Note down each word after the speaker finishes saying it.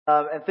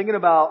And thinking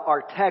about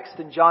our text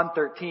in John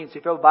 13. So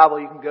if you have a Bible,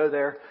 you can go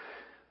there.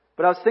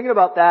 But I was thinking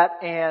about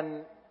that,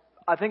 and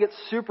I think it's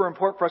super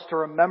important for us to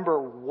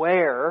remember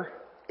where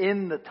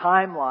in the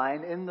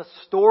timeline, in the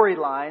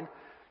storyline,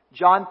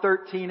 John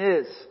 13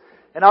 is.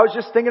 And I was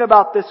just thinking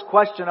about this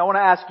question. I want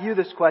to ask you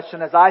this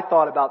question as I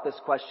thought about this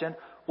question.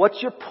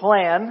 What's your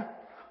plan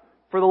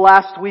for the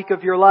last week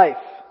of your life?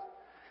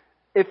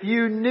 If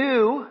you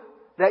knew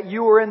that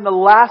you were in the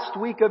last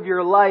week of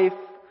your life,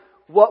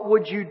 what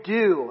would you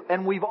do?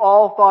 And we've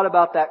all thought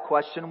about that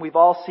question. We've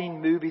all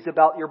seen movies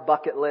about your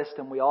bucket list,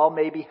 and we all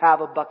maybe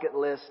have a bucket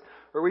list,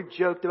 or we've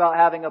joked about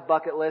having a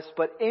bucket list.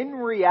 But in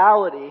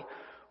reality,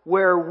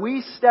 where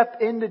we step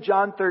into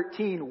John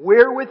 13,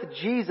 we're with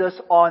Jesus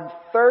on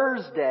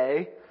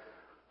Thursday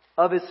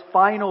of His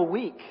final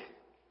week.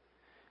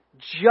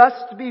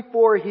 Just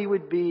before He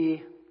would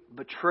be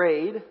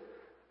betrayed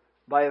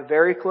by a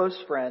very close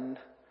friend,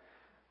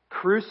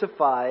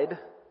 crucified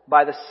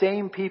by the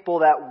same people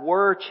that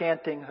were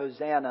chanting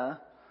Hosanna.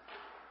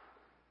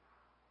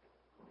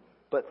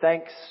 But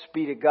thanks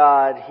be to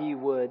God, He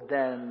would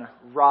then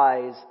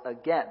rise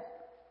again.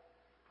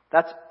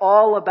 That's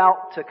all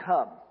about to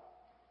come.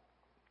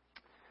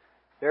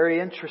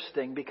 Very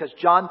interesting, because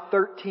John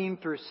 13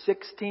 through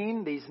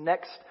 16, these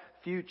next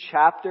few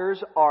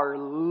chapters are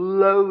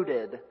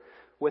loaded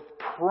with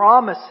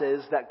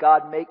promises that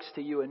God makes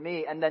to you and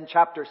me. And then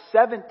chapter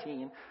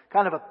 17,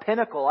 kind of a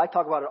pinnacle, I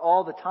talk about it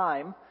all the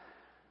time.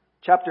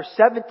 Chapter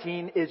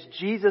 17 is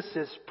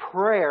Jesus'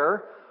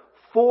 prayer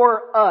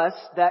for us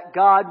that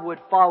God would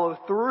follow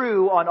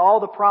through on all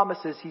the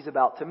promises He's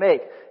about to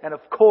make. And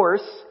of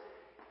course,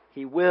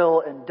 He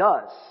will and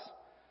does.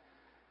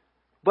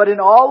 But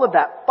in all of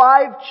that,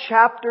 5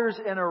 chapters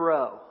in a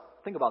row,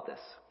 think about this,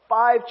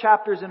 5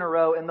 chapters in a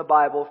row in the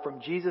Bible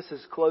from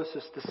Jesus'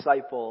 closest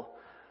disciple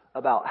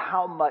about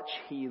how much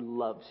He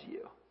loves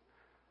you,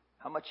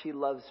 how much He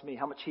loves me,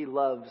 how much He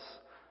loves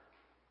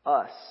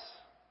us.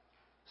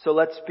 So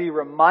let's be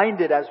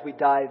reminded as we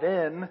dive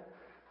in,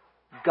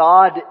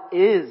 God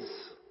is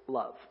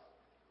love.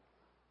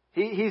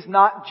 He's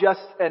not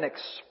just an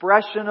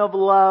expression of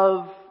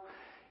love.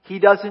 He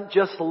doesn't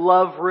just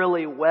love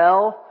really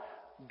well.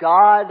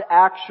 God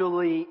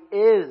actually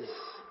is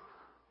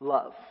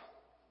love.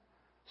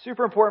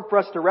 Super important for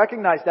us to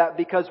recognize that,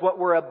 because what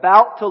we're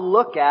about to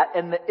look at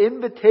and the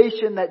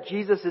invitation that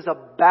Jesus is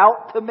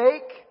about to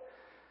make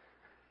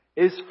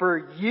is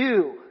for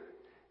you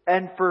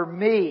and for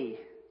me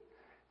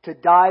to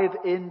dive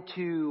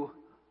into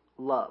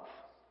love.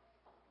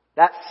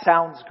 That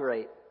sounds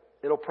great.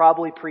 It'll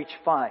probably preach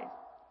fine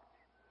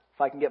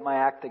if I can get my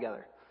act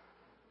together.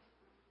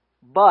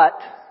 But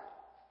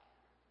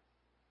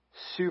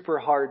super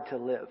hard to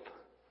live.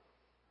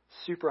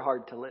 Super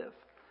hard to live.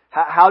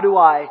 How do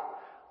I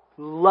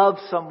love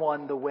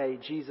someone the way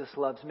Jesus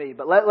loves me?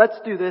 But let's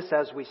do this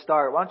as we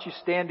start. Why don't you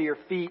stand to your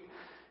feet?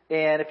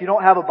 And if you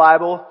don't have a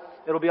Bible,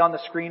 it'll be on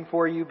the screen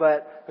for you.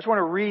 But I just want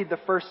to read the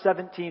first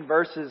 17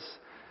 verses,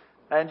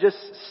 and just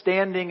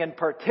standing and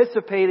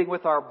participating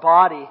with our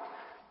body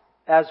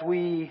as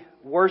we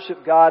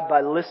worship God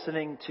by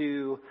listening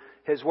to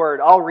His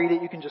Word. I'll read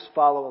it. You can just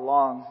follow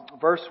along.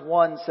 Verse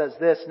 1 says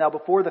this: Now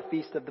before the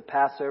feast of the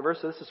Passover,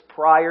 so this is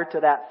prior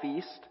to that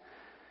feast,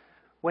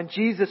 when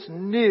Jesus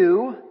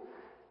knew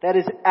that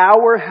His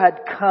hour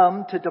had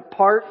come to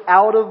depart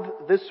out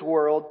of this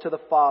world to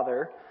the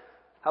Father,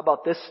 how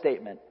about this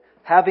statement?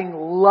 Having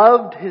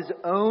loved His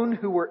own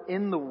who were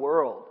in the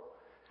world,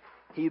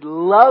 He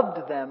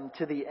loved them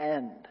to the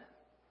end.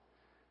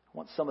 I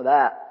want some of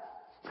that.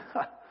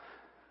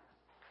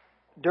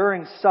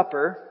 During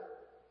supper,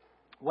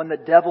 when the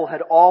devil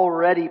had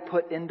already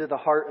put into the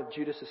heart of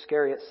Judas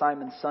Iscariot,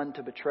 Simon's son,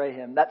 to betray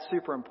Him. That's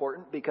super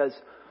important, because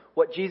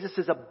what Jesus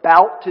is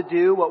about to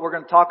do, what we're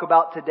going to talk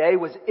about today,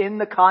 was in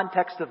the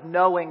context of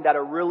knowing that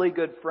a really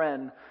good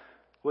friend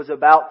was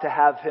about to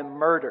have Him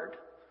murdered.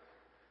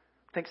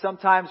 I think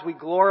sometimes we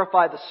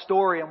glorify the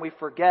story and we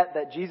forget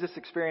that Jesus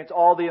experienced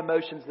all the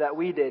emotions that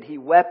we did. He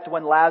wept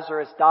when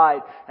Lazarus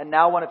died, and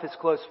now one of His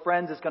close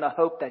friends is going to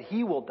hope that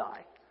he will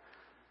die.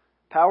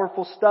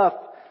 Powerful stuff.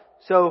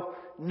 So,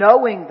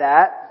 knowing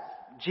that,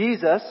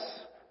 Jesus,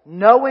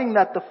 knowing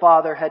that the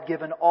Father had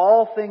given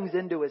all things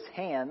into His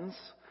hands,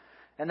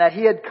 and that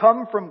He had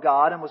come from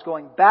God and was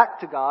going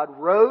back to God,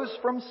 rose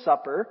from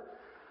supper,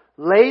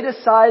 laid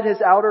aside His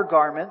outer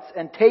garments,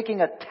 and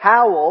taking a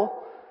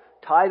towel,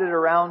 tied it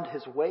around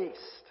His waist.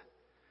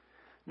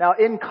 Now,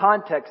 in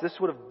context, this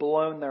would have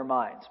blown their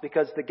minds,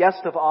 because the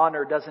guest of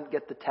honor doesn't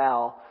get the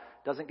towel,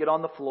 doesn't get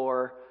on the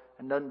floor,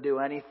 and doesn't do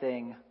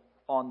anything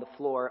on the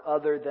floor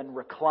other than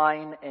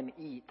recline and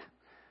eat.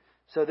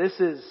 So this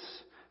is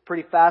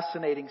pretty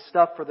fascinating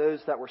stuff for those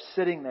that were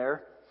sitting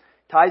there.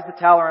 Ties the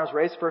towel around His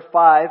waist. Verse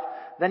 5,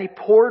 then He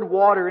poured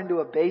water into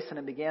a basin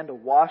and began to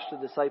wash the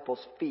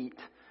disciples' feet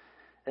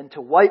and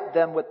to wipe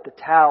them with the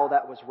towel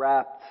that was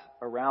wrapped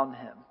around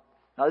Him.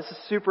 Now this is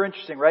super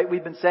interesting, right?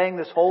 We've been saying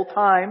this whole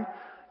time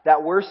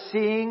that we're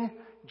seeing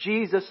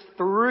Jesus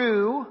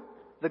through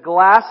the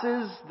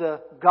glasses,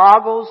 the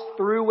goggles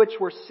through which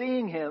we're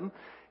seeing Him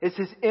is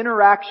His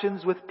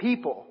interactions with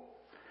people.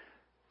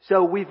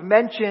 So we've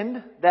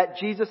mentioned that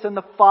Jesus and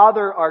the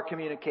Father are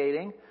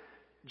communicating.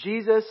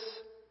 Jesus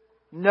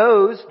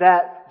knows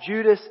that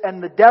Judas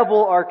and the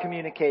devil are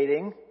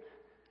communicating.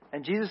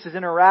 And Jesus is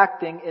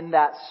interacting in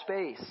that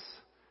space.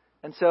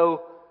 And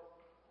so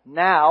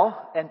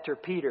now enter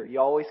Peter. You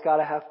always got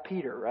to have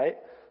Peter, right?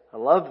 I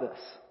love this.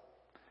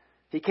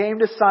 He came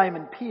to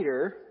Simon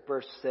Peter,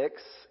 verse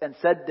 6, and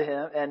said to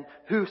him, and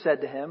who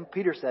said to him?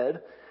 Peter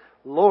said,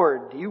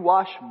 Lord, do you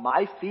wash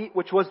my feet?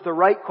 Which was the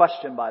right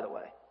question, by the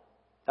way.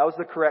 That was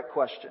the correct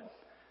question.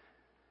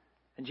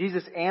 And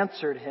Jesus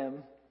answered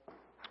him,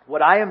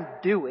 what I am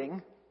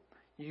doing,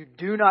 you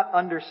do not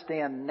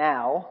understand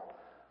now,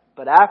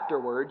 but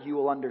afterward you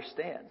will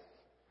understand.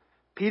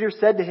 Peter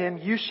said to him,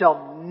 you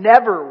shall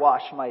never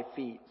wash my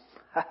feet.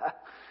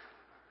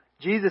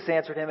 Jesus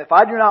answered him, if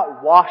I do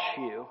not wash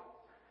you,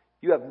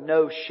 you have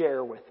no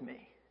share with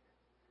me.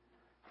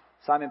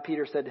 Simon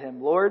Peter said to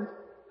him, Lord,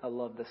 I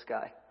love this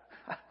guy.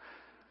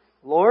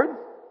 Lord,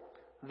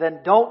 then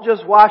don't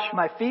just wash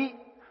my feet,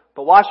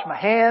 but wash my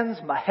hands,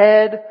 my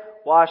head,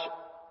 wash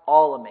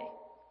all of me.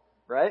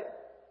 Right?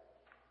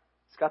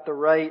 It's got the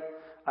right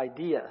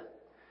idea.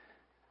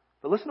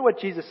 But listen to what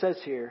Jesus says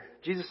here.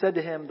 Jesus said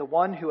to him, the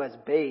one who has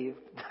bathed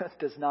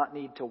does not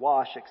need to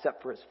wash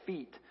except for his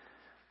feet,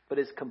 but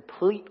is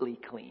completely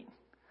clean.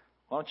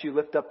 Why don't you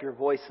lift up your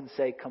voice and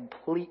say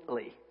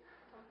completely?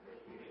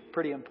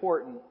 Pretty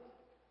important.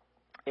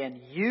 And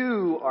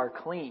you are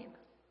clean,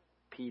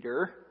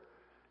 Peter,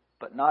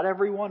 but not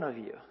every one of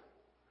you.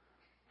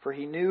 For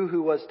he knew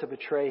who was to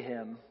betray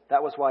him.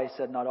 That was why he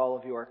said, not all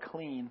of you are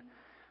clean.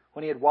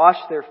 When he had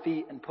washed their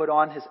feet and put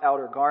on his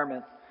outer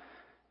garment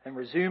and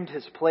resumed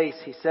his place,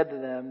 he said to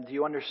them, do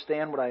you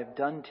understand what I have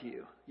done to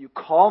you? You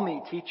call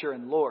me teacher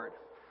and Lord.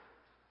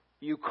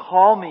 You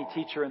call me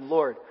teacher and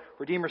Lord.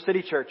 Redeemer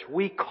City Church,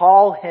 we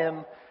call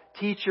him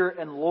teacher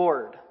and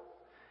Lord.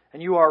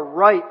 And you are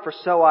right, for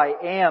so I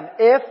am.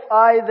 If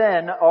I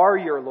then are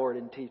your Lord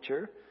and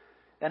teacher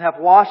and have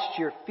washed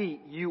your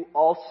feet, you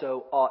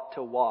also ought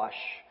to wash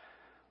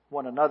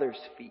one another's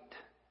feet.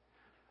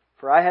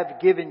 For I have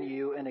given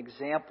you an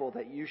example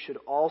that you should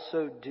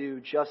also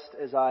do just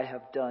as I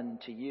have done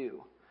to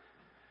you.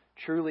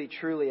 Truly,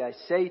 truly, I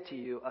say to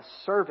you, a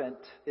servant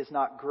is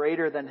not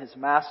greater than his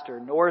master,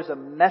 nor is a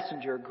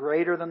messenger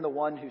greater than the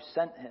one who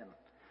sent him.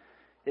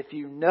 If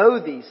you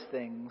know these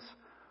things,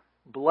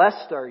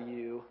 blessed are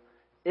you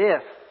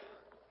if,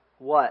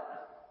 what?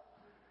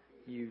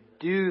 You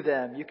do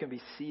them. You can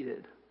be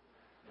seated.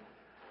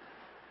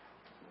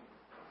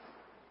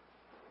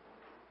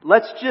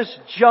 Let's just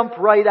jump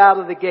right out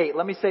of the gate.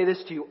 Let me say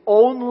this to you.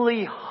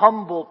 Only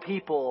humble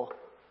people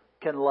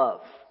can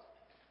love.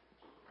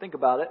 Think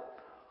about it.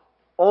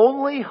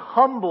 Only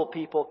humble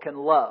people can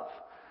love.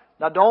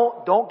 Now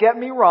don't get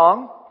me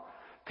wrong.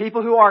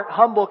 People who aren't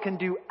humble can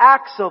do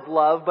acts of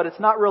love, but it's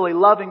not really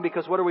loving,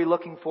 because what are we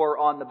looking for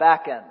on the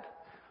back end?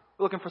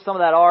 We're looking for some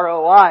of that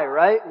ROI,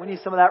 right? We need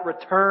some of that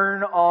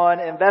return on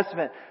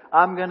investment.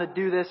 I'm going to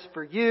do this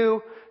for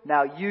you.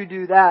 Now you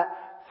do that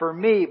for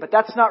me. But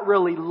that's not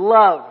really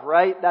love,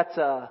 right? That's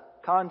a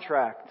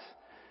contract.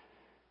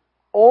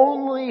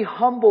 Only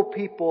humble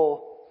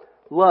people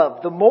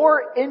love. The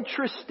more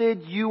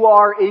interested you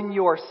are in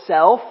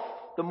yourself,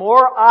 the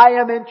more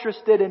I am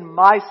interested in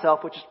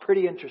myself, which is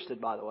pretty interested,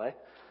 by the way,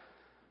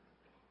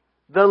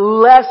 the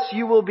less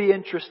you will be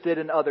interested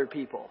in other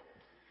people.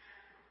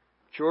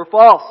 True or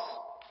false?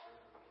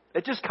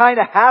 It just kind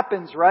of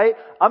happens, right?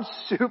 I'm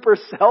super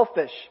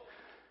selfish.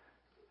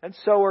 And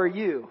so are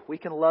you. We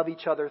can love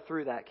each other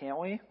through that, can't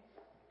we?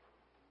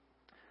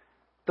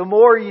 The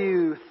more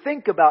you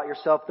think about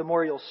yourself, the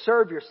more you'll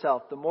serve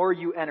yourself. The more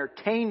you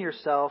entertain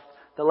yourself,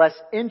 the less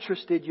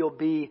interested you'll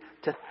be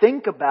to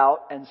think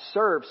about and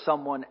serve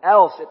someone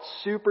else.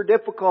 It's super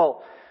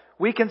difficult.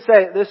 We can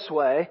say it this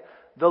way: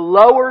 the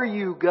lower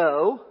you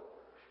go,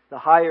 the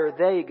higher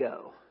they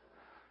go.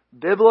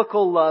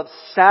 Biblical love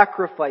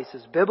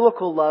sacrifices.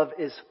 Biblical love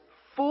is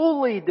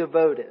fully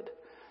devoted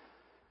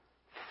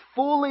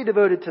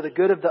to the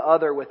good of the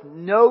other, with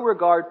no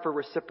regard for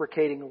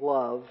reciprocating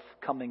love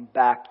coming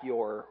back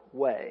your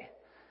way.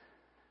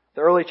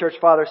 The early church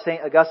father,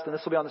 St. Augustine,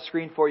 this will be on the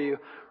screen for you,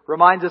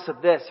 reminds us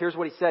of this. Here's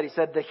what he said. He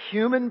said, the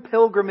human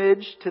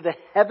pilgrimage to the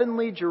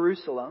heavenly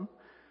Jerusalem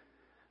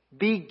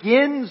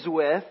begins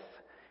with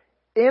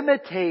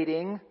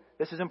imitating,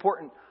 this is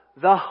important,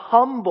 the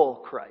humble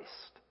Christ.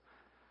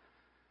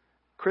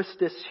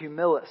 Christus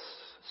humilis,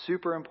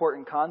 super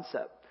important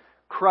concept.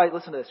 Christ,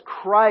 listen to this.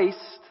 Christ,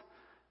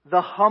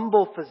 the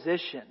humble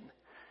physician,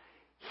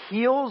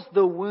 heals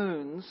the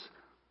wounds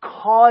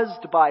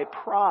caused by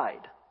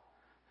pride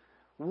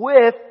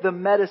with the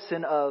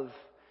medicine of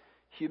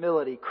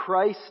humility.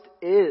 Christ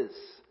is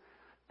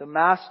the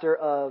master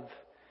of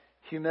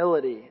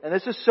humility. And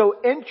this is so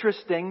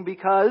interesting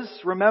because,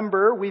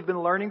 remember, we've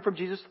been learning from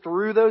Jesus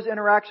through those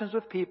interactions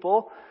with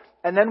people.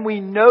 And then we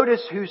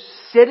notice who's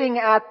sitting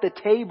at the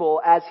table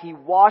as he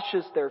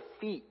washes their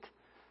feet.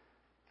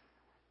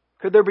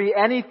 Could there be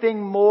anything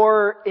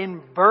more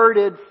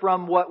inverted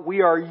from what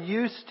we are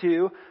used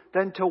to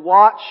than to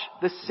watch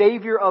the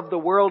Savior of the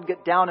world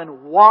get down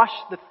and wash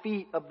the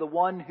feet of the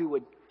one who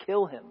would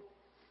kill Him?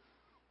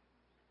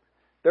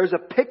 There's a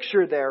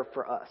picture there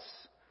for us.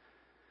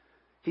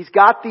 He's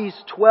got these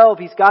 12,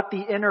 He's got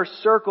the inner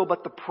circle,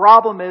 but the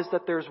problem is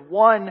that there's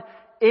one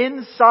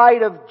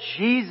inside of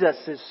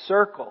Jesus'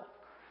 circle.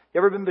 You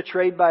ever been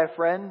betrayed by a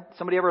friend?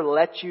 Somebody ever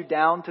let you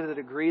down to the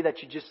degree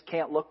that you just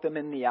can't look them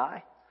in the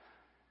eye?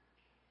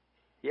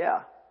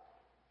 Yeah.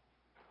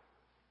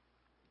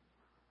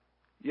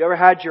 You ever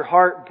had your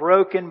heart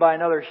broken by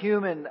another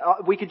human?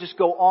 We could just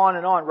go on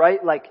and on,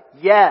 right? Like,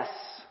 yes.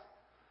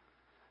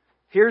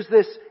 Here's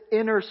this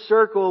inner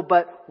circle,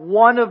 but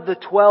one of the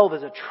 12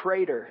 is a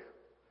traitor.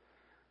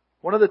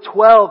 One of the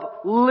 12,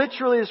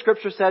 literally the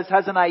scripture says,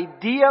 has an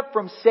idea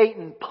from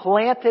Satan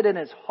planted in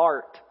his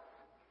heart.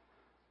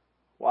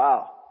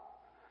 Wow.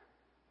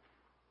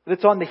 And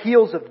it's on the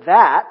heels of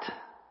that.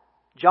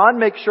 John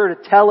makes sure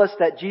to tell us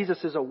that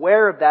Jesus is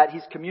aware of that.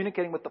 He's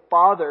communicating with the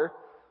Father.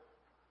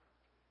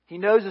 He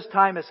knows His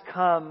time has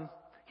come.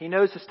 He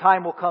knows His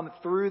time will come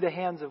through the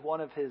hands of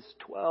one of His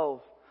 12.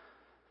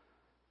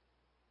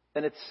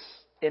 And it's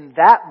in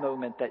that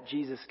moment that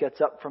Jesus gets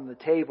up from the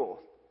table,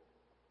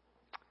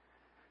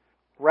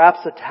 wraps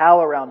a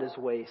towel around His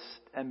waist,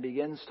 and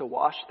begins to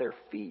wash their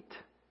feet.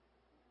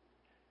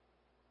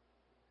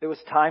 It was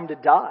time to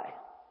die.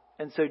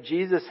 And so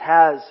Jesus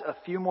has a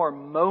few more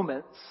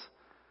moments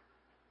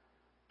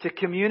to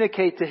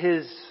communicate to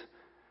His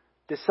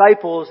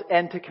disciples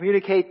and to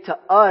communicate to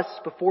us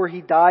before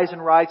He dies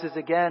and rises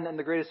again and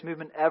the greatest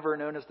movement ever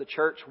known as the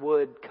church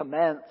would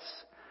commence.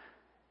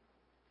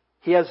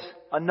 He has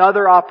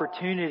another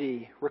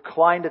opportunity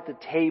reclined at the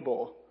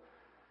table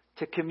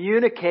to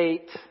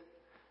communicate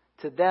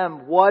to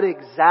them what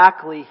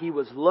exactly He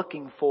was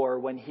looking for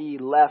when He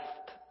left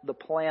the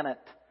planet.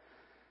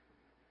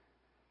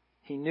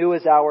 He knew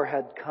His hour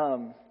had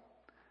come.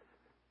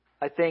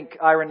 I think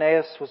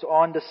Irenaeus was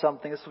on to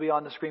something. This will be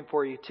on the screen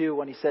for you too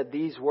when he said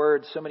these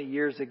words so many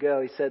years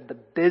ago. He said, "The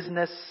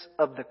business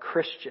of the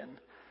Christian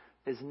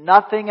is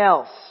nothing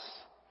else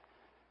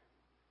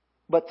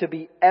but to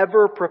be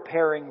ever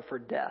preparing for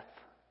death."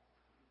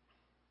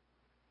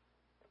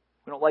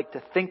 We don't like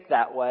to think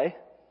that way.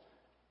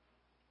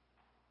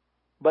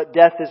 But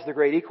death is the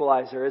great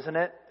equalizer, isn't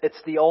it?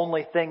 It's the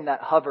only thing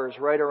that hovers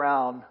right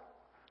around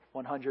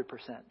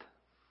 100%.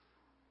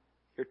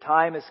 Your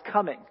time is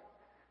coming.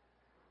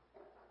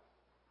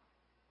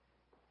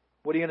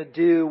 What are you going to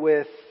do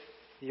with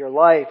your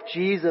life?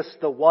 Jesus,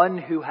 the one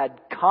who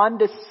had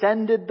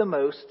condescended the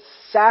most,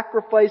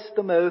 sacrificed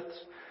the most,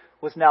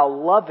 was now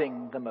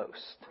loving the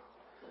most.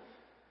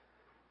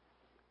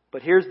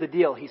 But here's the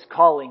deal. He's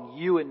calling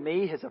you and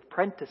me, His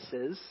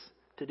apprentices,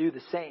 to do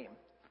the same.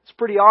 It's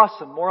pretty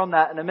awesome. More on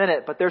that in a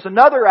minute. But there's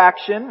another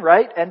action,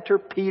 right? Enter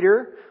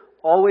Peter,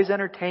 always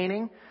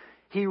entertaining.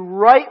 He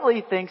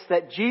rightly thinks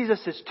that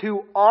Jesus is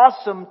too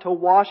awesome to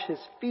wash his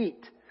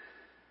feet.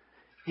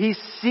 He's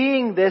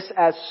seeing this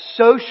as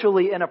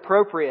socially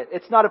inappropriate.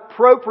 It's not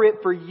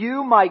appropriate for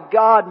you, my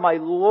God, my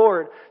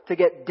Lord, to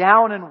get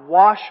down and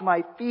wash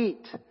my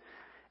feet.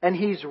 And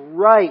he's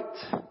right.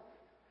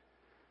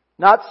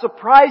 Not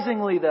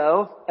surprisingly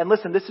though, and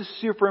listen, this is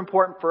super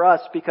important for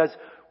us because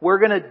we're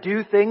going to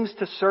do things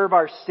to serve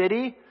our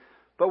city,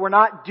 but we're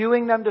not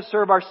doing them to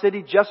serve our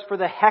city just for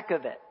the heck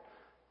of it.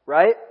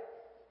 Right?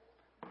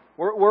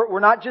 We're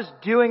not just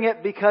doing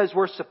it because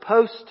we're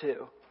supposed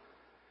to.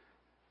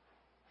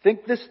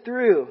 Think this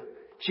through.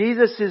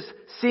 Jesus is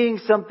seeing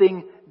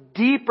something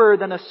deeper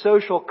than a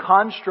social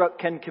construct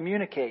can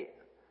communicate.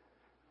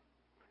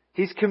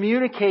 He's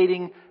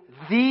communicating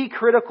the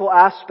critical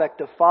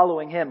aspect of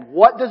following Him.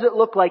 What does it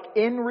look like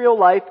in real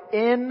life,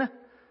 in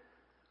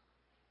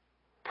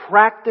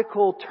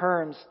practical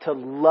terms, to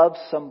love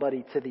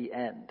somebody to the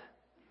end?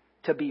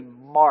 To be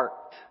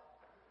marked.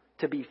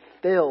 To be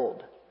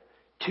filled.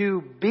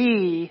 To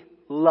be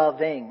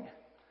loving.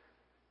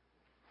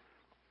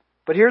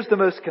 But here's the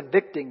most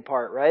convicting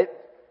part, right?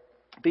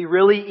 It'd be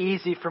really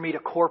easy for me to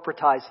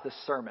corporatize this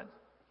sermon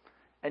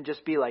and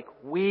just be like,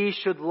 we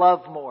should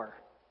love more.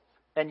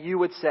 And you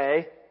would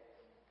say,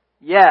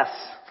 yes,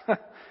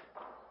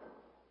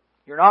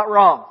 you're not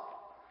wrong.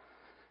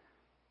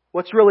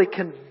 What's really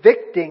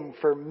convicting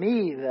for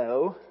me,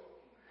 though,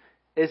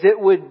 is it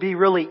would be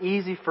really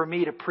easy for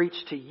me to preach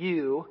to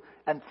you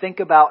and think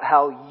about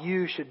how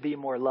you should be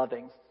more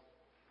loving.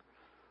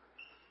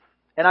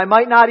 And I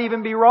might not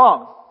even be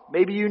wrong.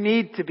 Maybe you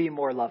need to be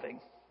more loving.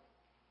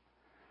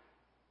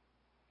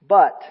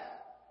 But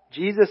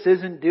Jesus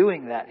isn't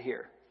doing that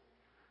here.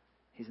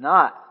 He's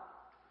not.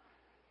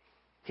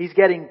 He's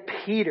getting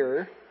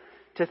Peter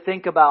to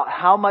think about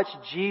how much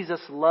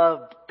Jesus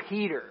loved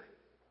Peter.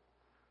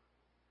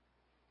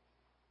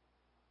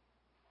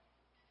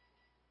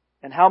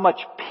 And how much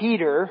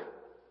Peter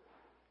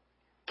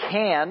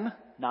can,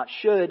 not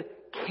should,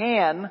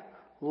 can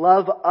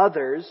love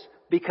others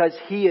because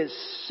he is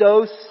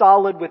so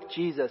solid with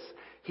Jesus.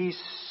 He's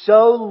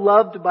so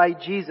loved by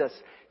Jesus.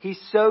 He's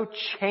so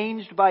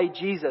changed by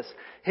Jesus.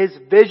 His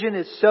vision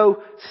is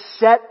so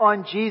set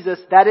on Jesus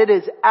that it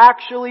is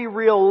actually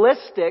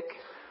realistic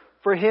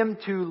for him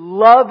to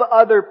love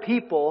other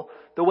people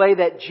the way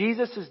that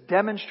Jesus is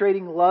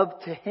demonstrating love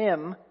to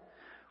him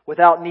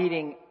without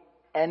needing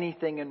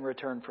anything in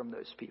return from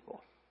those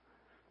people.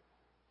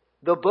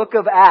 The book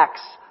of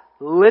Acts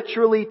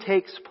literally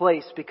takes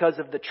place because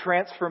of the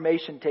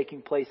transformation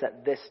taking place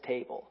at this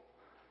table.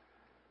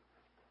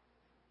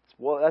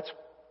 Well, that's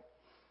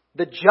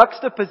the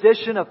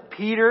juxtaposition of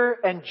Peter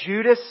and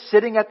Judas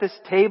sitting at this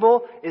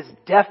table is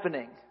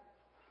deafening.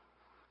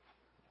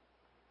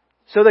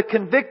 So the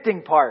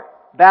convicting part,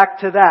 back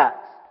to that.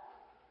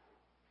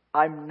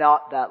 I'm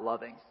not that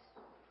loving.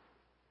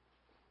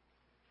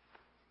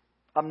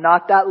 I'm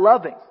not that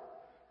loving.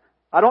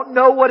 I don't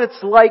know what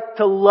it's like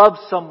to love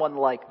someone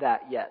like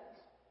that yet.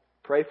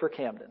 Pray for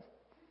Camden.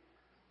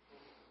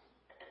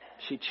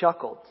 She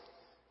chuckled.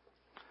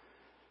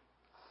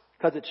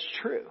 Because it's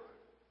true.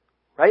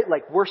 Right?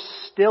 Like we're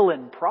still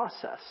in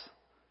process.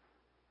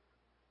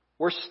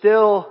 We're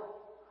still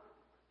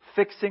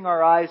fixing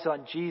our eyes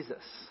on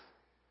Jesus.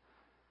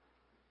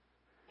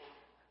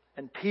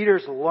 And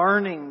Peter's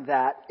learning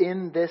that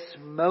in this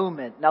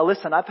moment. Now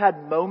listen, I've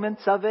had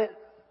moments of it.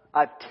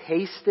 I've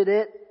tasted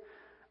it.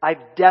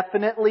 I've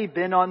definitely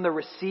been on the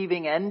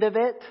receiving end of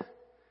it.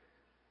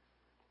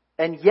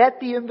 And yet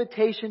the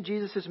invitation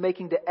Jesus is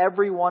making to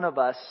every one of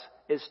us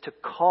is to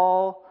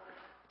call,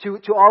 to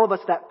all of us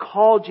that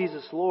call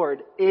Jesus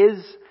Lord,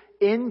 is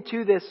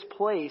into this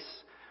place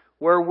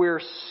where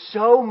we're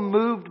so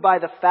moved by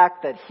the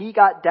fact that He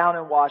got down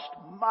and washed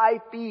my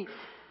feet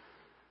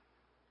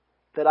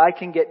that I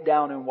can get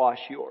down and wash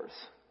yours.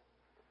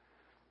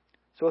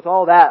 So with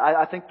all that,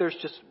 I think there's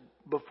just,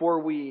 before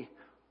we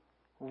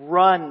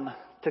run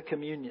to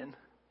communion,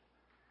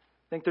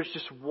 I think there's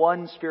just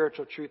one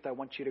spiritual truth I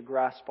want you to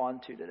grasp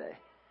onto today.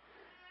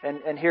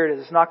 And here it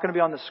is. It's not going to be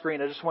on the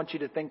screen. I just want you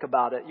to think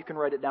about it. You can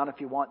write it down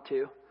if you want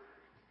to.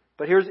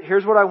 But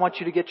here's what I want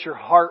you to get your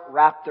heart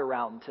wrapped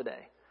around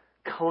today.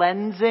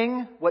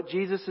 Cleansing, what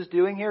Jesus is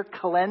doing here,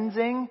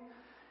 cleansing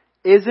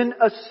isn't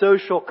a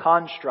social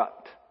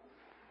construct.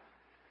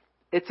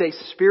 It's a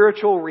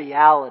spiritual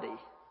reality.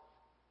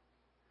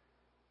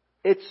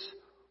 It's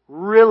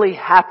really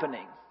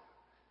happening.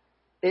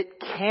 It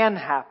can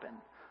happen.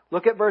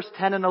 Look at verse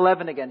 10 and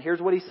 11 again.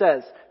 Here's what He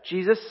says.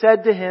 Jesus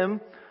said to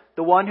him,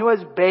 "The one who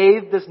has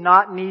bathed does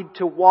not need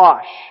to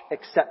wash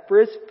except for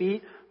his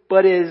feet,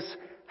 but is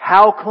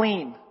how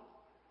clean?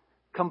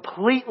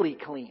 Completely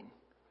clean."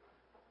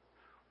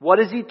 What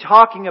is He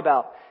talking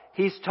about?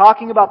 He's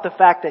talking about the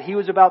fact that He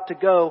was about to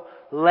go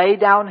lay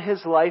down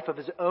His life of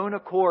His own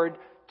accord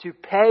to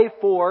pay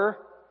for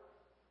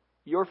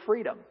your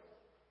freedom.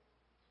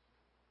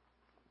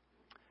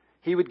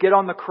 He would get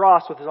on the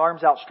cross with His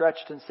arms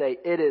outstretched and say,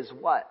 "It is"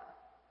 what?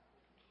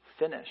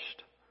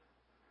 Finished.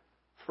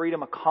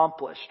 Freedom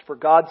accomplished. For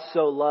God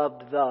so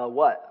loved the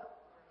what?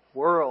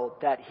 World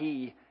that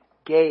He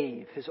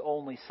gave His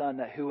only Son,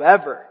 that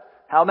whoever,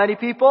 how many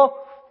people?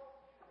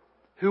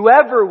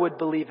 Whoever would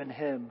believe in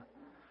Him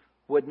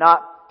would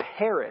not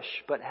perish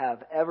but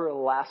have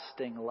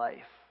everlasting life.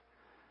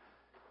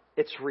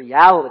 It's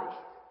reality.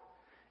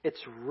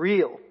 It's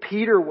real.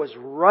 Peter was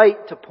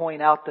right to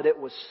point out that it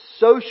was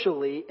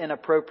socially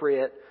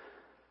inappropriate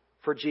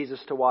for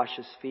Jesus to wash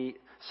his feet.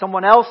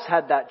 Someone else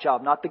had that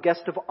job, not the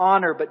guest of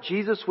honor, but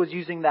Jesus was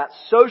using that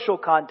social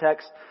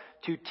context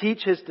to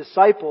teach His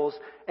disciples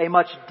a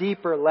much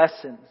deeper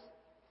lesson.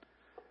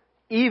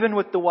 Even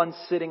with the one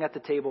sitting at the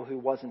table who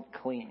wasn't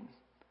clean.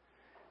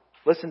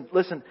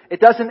 Listen. It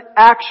doesn't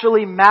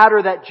actually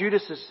matter that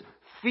Judas's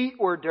feet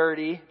were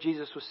dirty,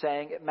 Jesus was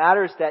saying. It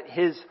matters that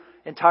his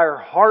entire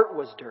heart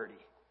was dirty.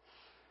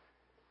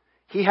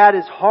 He had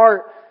his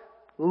heart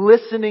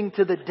listening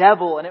to the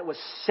devil, and it was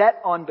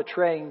set on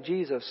betraying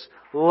Jesus.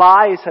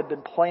 Lies had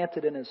been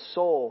planted in his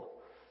soul.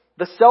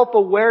 The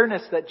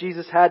self-awareness that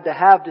Jesus had to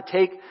have to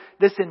take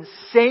this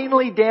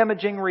insanely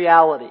damaging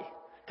reality,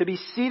 to be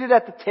seated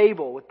at the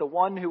table with the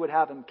one who would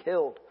have him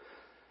killed,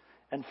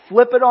 and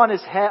flip it on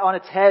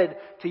its head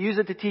to use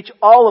it to teach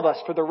all of us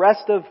for the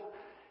rest of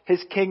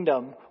His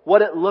kingdom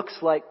what it looks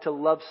like to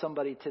love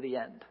somebody to the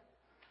end.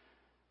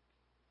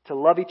 To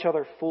love each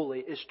other fully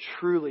is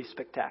truly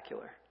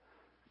spectacular.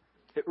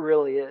 It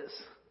really is.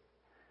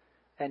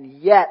 And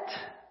yet,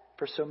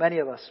 for so many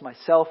of us,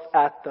 myself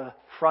at the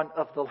front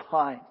of the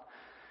line,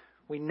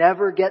 we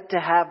never get to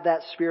have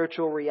that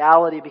spiritual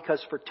reality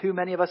because for too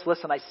many of us,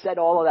 listen, I said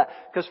all of that,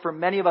 because for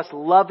many of us,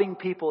 loving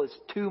people is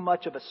too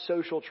much of a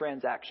social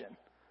transaction.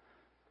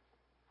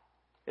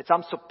 It's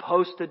I'm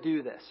supposed to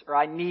do this, or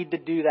I need to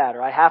do that,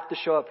 or I have to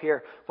show up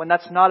here, when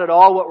that's not at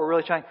all what we're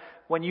really trying.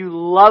 When you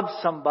love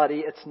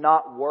somebody, it's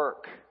not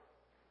work.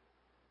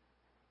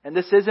 And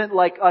this isn't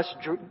like us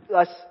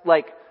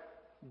like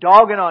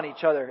dogging on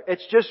each other.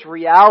 It's just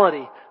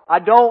reality. I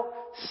don't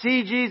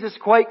see Jesus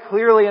quite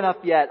clearly enough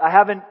yet. I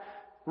haven't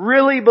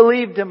really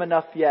believed Him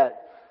enough yet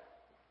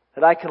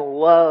that I can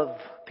love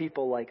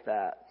people like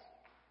that.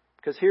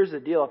 Because here's the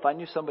deal. If I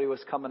knew somebody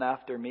was coming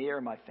after me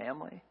or my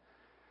family,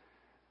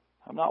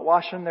 I'm not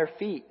washing their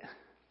feet.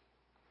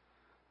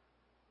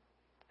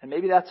 And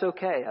maybe that's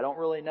okay. I don't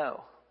really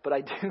know. But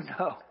I do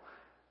know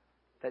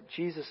that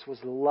Jesus was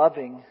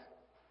loving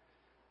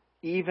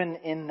even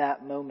in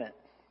that moment.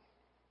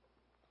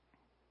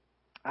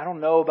 I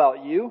don't know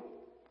about you,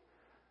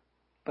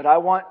 but I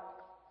want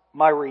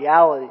my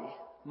reality,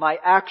 my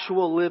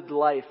actual lived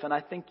life, and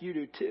I think you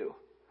do too,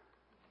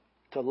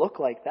 to look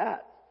like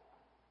that.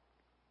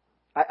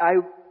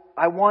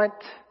 I want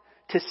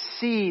to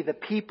see the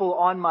people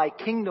on my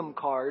kingdom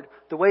card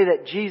the way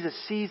that Jesus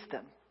sees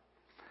them.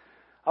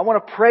 I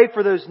want to pray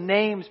for those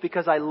names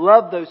because I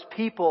love those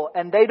people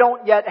and they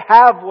don't yet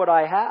have what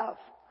I have.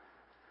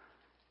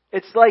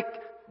 It's like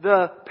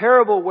the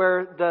parable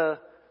where the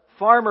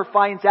farmer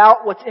finds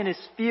out what's in his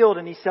field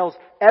and he sells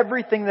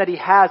everything that he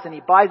has and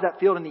he buys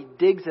that field and he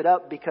digs it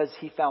up because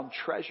he found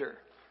treasure.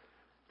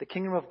 The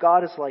kingdom of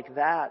God is like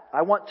that.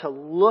 I want to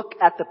look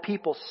at the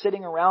people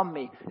sitting around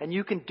me, and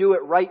you can do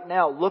it right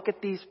now. Look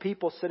at these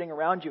people sitting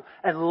around you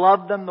and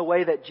love them the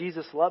way that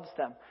Jesus loves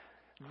them.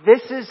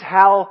 This is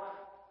how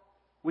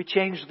we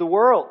change the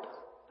world.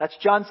 That's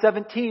John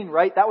 17,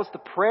 right? That was the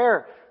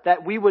prayer,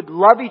 that we would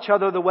love each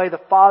other the way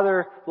the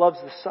Father loves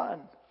the Son.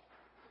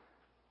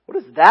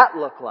 What does that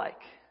look like?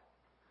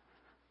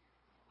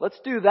 Let's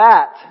do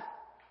that.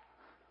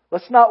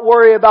 Let's not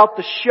worry about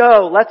the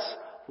show. Let's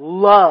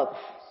love.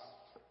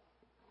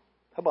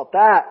 How about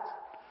that?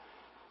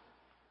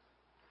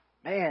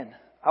 Man,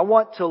 I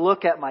want to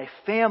look at my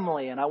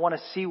family and I want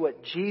to see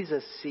what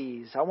Jesus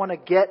sees. I want to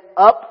get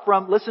up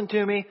from, listen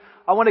to me,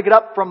 I want to get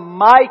up from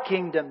my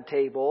kingdom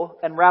table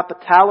and wrap a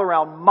towel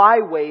around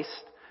my waist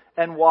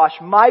and wash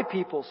my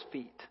people's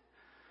feet.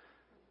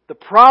 The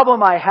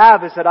problem I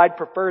have is that I'd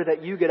prefer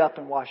that you get up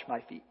and wash my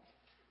feet.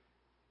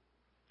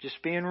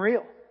 Just being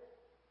real.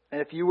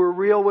 And if you were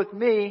real with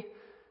me,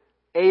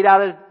 8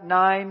 out of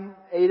 9,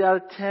 8 out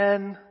of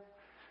 10,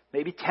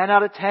 maybe 10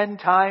 out of 10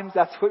 times,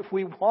 that's what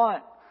we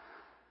want.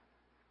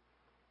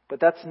 But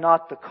that's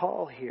not the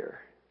call here.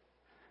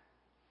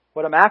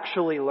 What I'm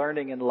actually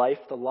learning in life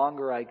the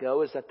longer I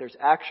go is that there's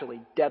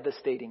actually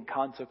devastating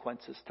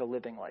consequences to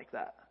living like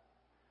that.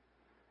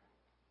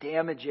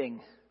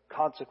 Damaging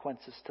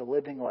consequences to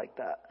living like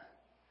that.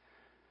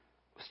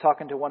 I was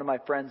talking to one of my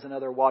friends,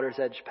 another Water's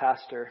Edge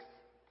pastor.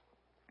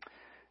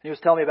 He was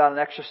telling me about an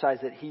exercise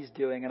that he's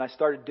doing, and I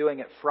started doing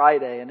it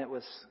Friday, and it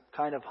was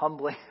kind of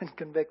humbling and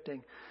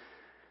convicting.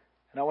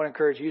 And I want to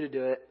encourage you to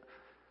do it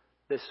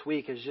this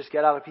week, is just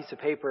get out a piece of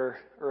paper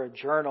or a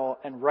journal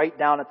and write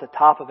down at the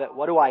top of it,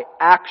 what do I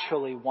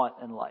actually want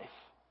in life?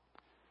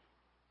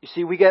 You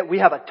see, we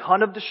have a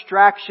ton of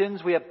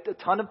distractions, we have a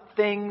ton of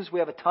things, we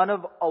have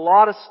a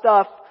lot of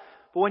stuff,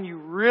 but when you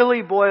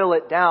really boil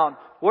it down,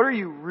 what are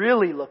you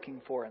really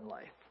looking for in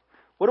life?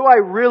 What do I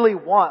really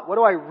want? What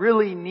do I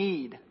really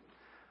need?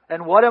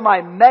 And what am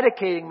I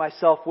medicating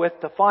myself with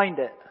to find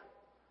it?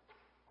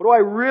 What do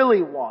I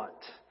really want?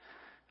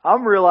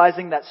 I'm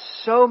realizing that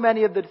so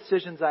many of the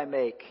decisions I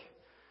make,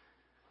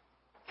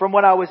 from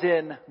when I was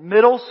in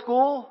middle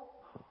school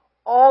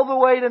all the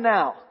way to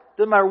now,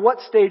 doesn't matter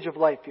what stage of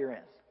life you're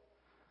in,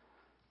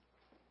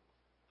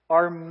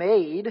 are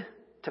made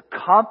to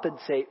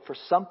compensate for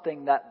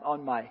something that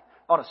on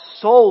a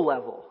soul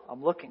level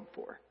I'm looking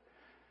for.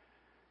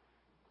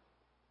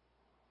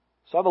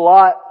 So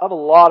I have a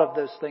lot of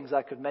those things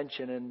I could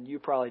mention, and you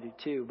probably do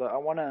too, but I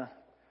want to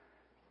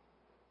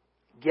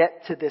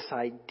get to this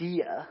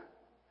idea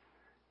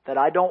that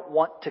I don't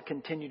want to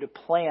continue to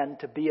plan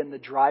to be in the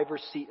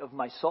driver's seat of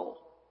my soul.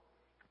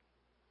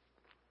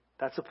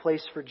 That's a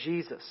place for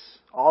Jesus.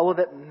 All of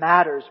it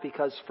matters,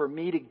 because for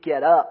me to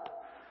get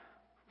up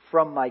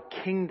from my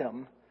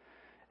kingdom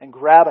and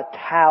grab a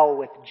towel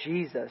with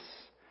Jesus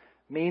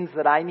means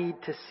that I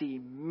need to see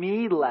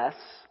me less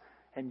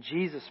and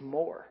Jesus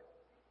more.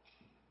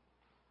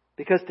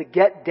 Because to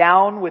get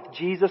down with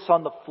Jesus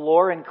on the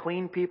floor and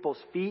clean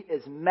people's feet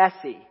is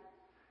messy.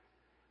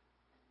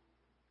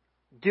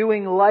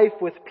 Doing life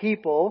with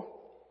people,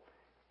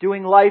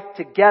 doing life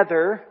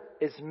together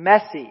is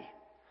messy.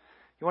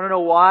 You want to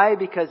know why?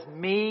 Because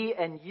me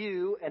and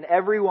you and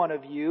every one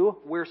of you,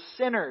 we're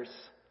sinners.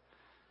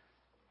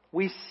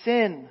 We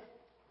sin.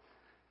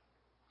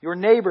 Your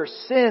neighbor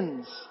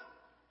sins.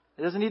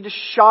 It doesn't need to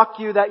shock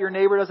you that your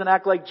neighbor doesn't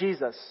act like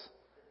Jesus.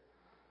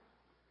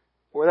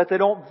 Or that they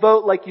don't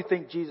vote like you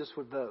think Jesus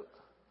would vote.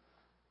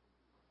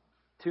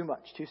 Too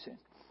much, too soon.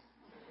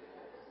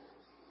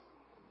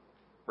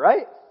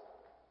 Right?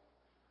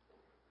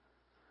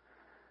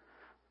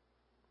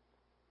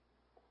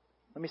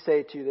 Let me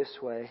say it to you this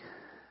way.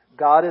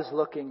 God is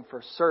looking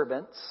for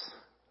servants,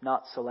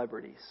 not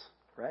celebrities.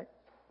 Right?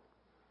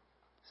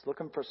 He's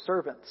looking for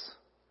servants.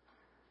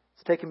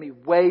 It's taken me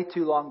way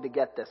too long to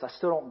get this. I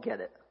still don't get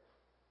it.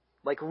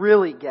 Like,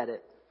 really get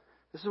it.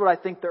 This is what I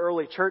think the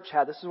early church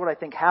had. This is what I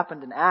think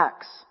happened in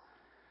Acts.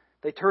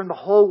 They turned the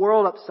whole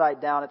world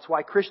upside down. It's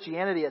why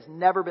Christianity has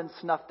never been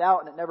snuffed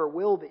out, and it never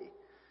will be.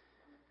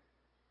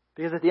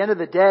 Because at the end of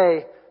the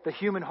day, the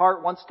human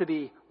heart wants to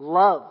be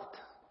loved.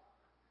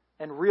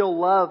 And real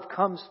love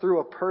comes through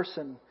a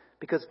person,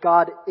 because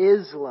God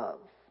is love.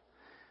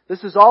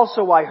 This is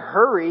also why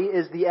hurry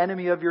is the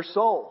enemy of your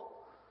soul.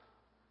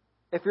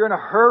 If you're in a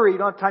hurry, you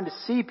don't have time to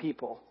see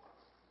people.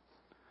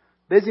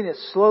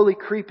 Busyness slowly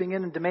creeping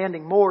in and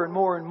demanding more and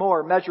more and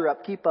more. Measure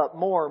up, keep up,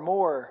 more,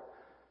 more.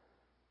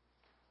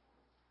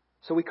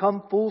 So we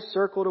come full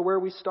circle to where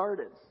we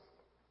started.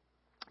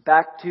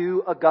 Back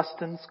to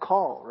Augustine's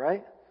call,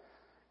 right?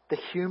 The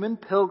human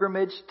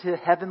pilgrimage to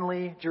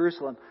heavenly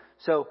Jerusalem.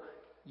 So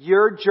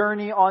your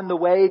journey on the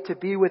way to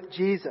be with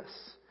Jesus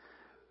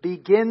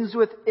begins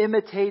with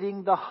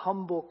imitating the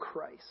humble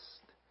Christ.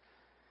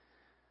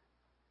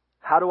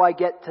 How do I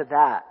get to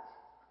that?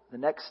 The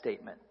next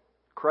statement.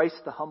 Christ,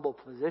 the humble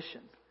physician,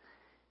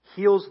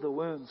 heals the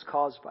wounds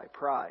caused by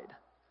pride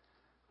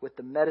with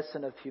the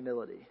medicine of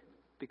humility,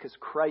 because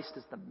Christ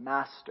is the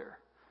master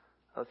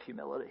of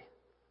humility.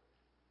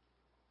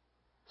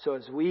 So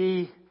as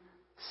we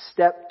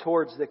step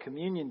towards the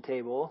communion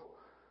table,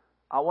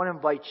 I want to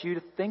invite you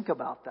to think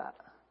about that.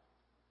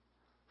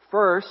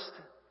 First,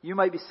 you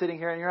might be sitting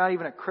here and you're not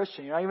even a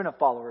Christian. You're not even a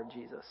follower of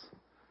Jesus.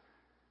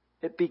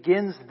 It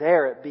begins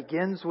there. It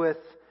begins with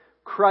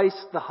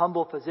Christ, the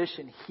humble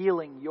physician,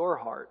 healing your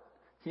heart,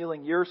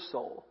 healing your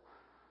soul.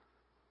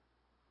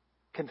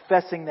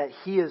 Confessing that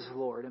He is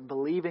Lord and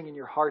believing in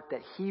your heart that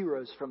He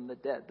rose from the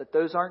dead. That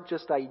those aren't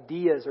just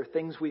ideas or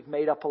things we've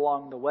made up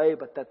along the way,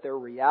 but that they're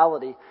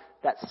reality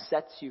that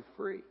sets you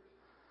free.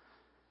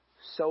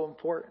 So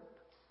important.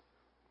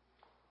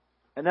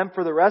 And then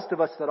for the rest of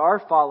us that are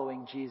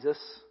following Jesus,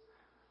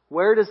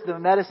 where does the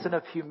medicine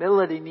of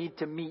humility need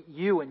to meet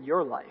you in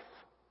your life?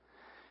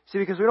 See,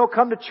 because we don't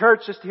come to church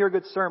just to hear a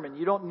good sermon.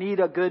 You don't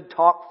need a good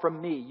talk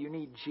from me. You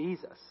need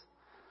Jesus.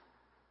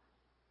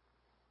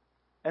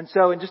 And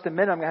so in just a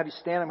minute, I'm going to have you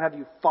stand. I'm going to have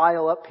you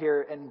file up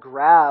here and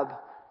grab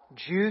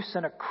juice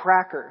and a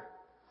cracker.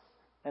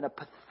 And a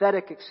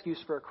pathetic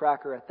excuse for a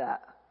cracker at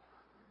that.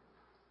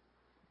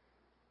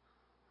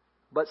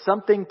 But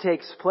something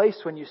takes place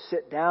when you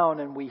sit down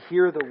and we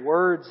hear the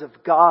words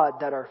of God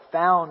that are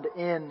found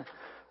in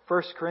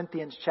 1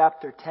 Corinthians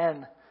chapter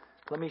 10.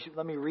 Let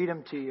me read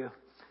them to you. It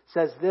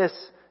says this,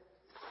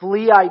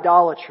 flee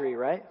idolatry,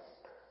 right?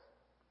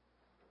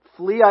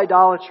 Flee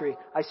idolatry.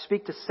 I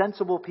speak to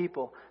sensible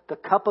people. The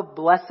cup of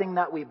blessing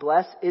that we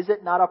bless, is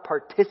it not a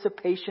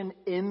participation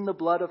in the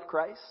blood of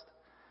Christ?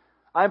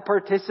 I'm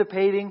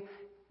participating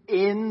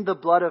in the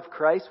blood of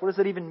Christ. What does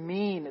that even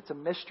mean? It's a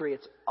mystery.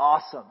 It's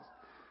awesome.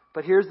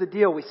 But here's the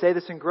deal. We say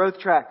this in Growth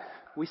Track.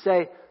 We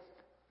say,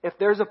 if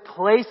there's a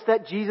place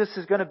that Jesus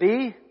is going to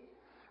be,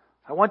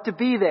 I want to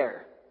be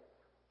there.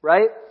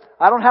 Right?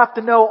 I don't have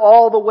to know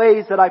all the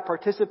ways that I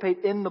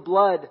participate in the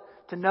blood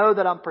to know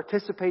that I'm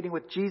participating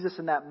with Jesus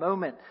in that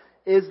moment.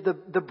 Is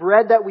the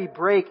bread that we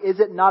break, is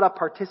it not a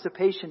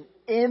participation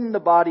in the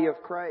body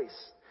of Christ?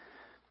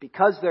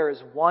 Because there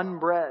is one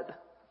bread.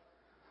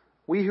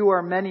 We who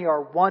are many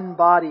are one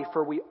body,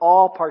 for we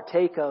all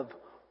partake of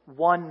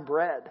one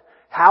bread.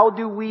 How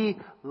do we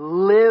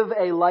live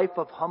a life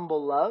of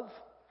humble love?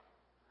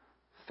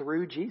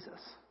 Through Jesus.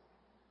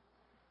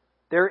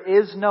 There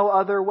is no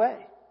other way.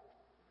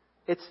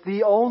 It's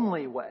the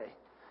only way.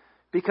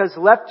 Because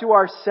left to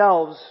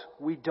ourselves,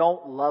 we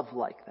don't love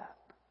like that.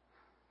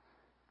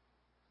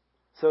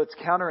 So it's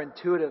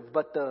counterintuitive,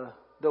 but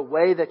the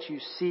way that you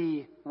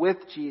see with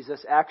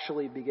Jesus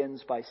actually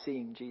begins by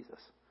seeing Jesus.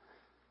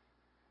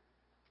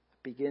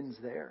 It begins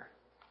there.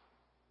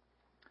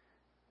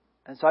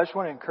 And so I just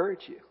want to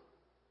encourage you.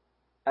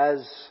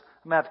 As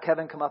I'm going to have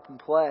Kevin come up and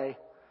play.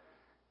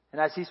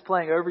 And as he's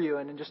playing over you,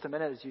 and in just a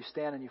minute as you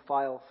stand and you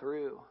file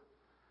through,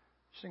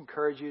 just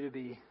encourage you to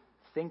be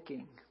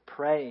thinking,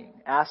 praying,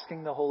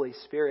 asking the Holy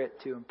Spirit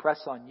to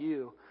impress on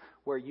you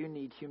where you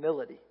need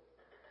humility.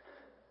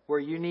 Where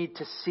you need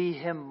to see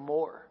Him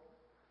more.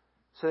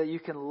 So that you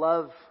can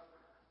love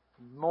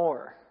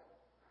more.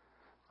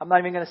 I'm not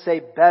even going to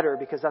say better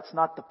because that's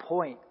not the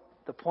point.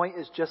 The point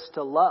is just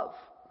to love.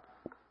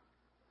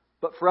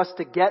 But for us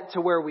to get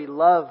to where we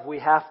love, we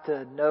have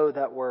to know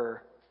that we're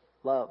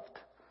loved.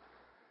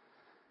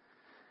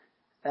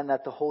 And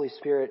that the Holy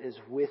Spirit is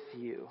with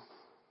you.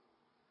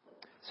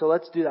 So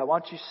let's do that. Why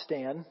don't you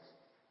stand?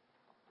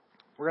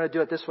 We're going to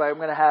do it this way.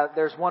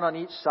 There's one on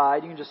each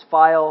side. You can just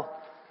file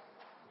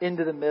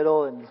into the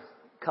middle and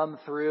come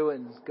through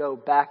and go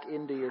back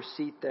into your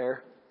seat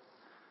there.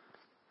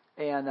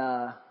 And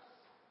I'm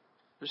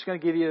just going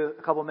to give you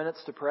a couple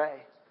minutes to pray.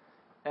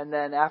 And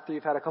then after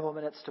you've had a couple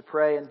minutes to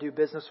pray and do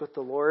business with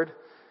the Lord,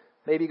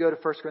 maybe go to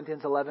 1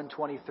 Corinthians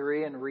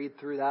 11:23 and read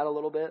through that a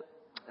little bit.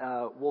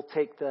 We'll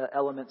take the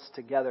elements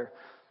together.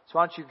 So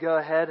why don't you go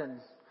ahead and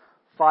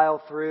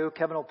file through.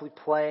 Kevin will be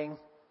playing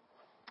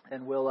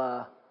and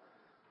we'll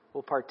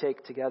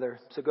partake together.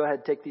 So go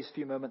ahead, take these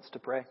few moments to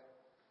pray.